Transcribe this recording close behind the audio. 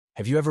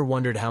Have you ever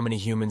wondered how many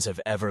humans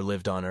have ever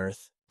lived on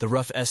Earth? The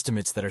rough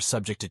estimates that are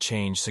subject to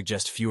change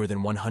suggest fewer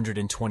than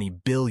 120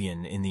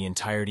 billion in the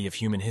entirety of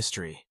human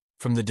history.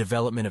 From the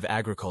development of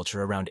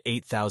agriculture around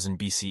 8000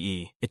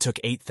 BCE, it took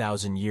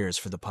 8,000 years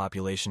for the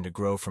population to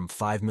grow from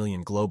 5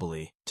 million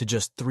globally to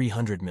just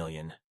 300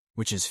 million,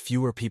 which is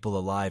fewer people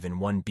alive in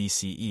 1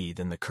 BCE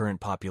than the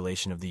current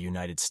population of the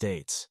United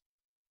States.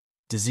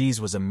 Disease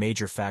was a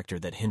major factor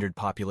that hindered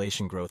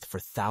population growth for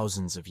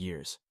thousands of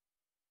years.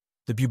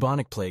 The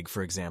bubonic plague,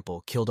 for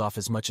example, killed off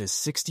as much as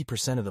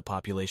 60% of the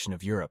population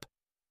of Europe,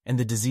 and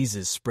the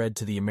diseases spread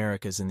to the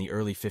Americas in the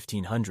early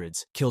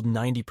 1500s killed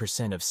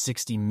 90% of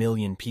 60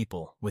 million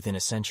people within a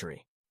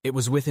century. It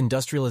was with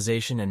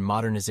industrialization and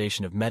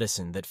modernization of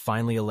medicine that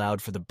finally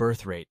allowed for the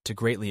birth rate to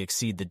greatly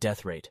exceed the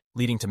death rate,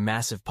 leading to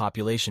massive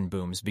population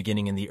booms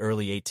beginning in the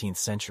early 18th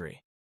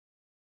century.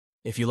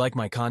 If you like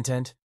my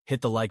content,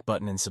 hit the like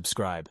button and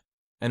subscribe,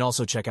 and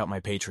also check out my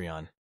Patreon.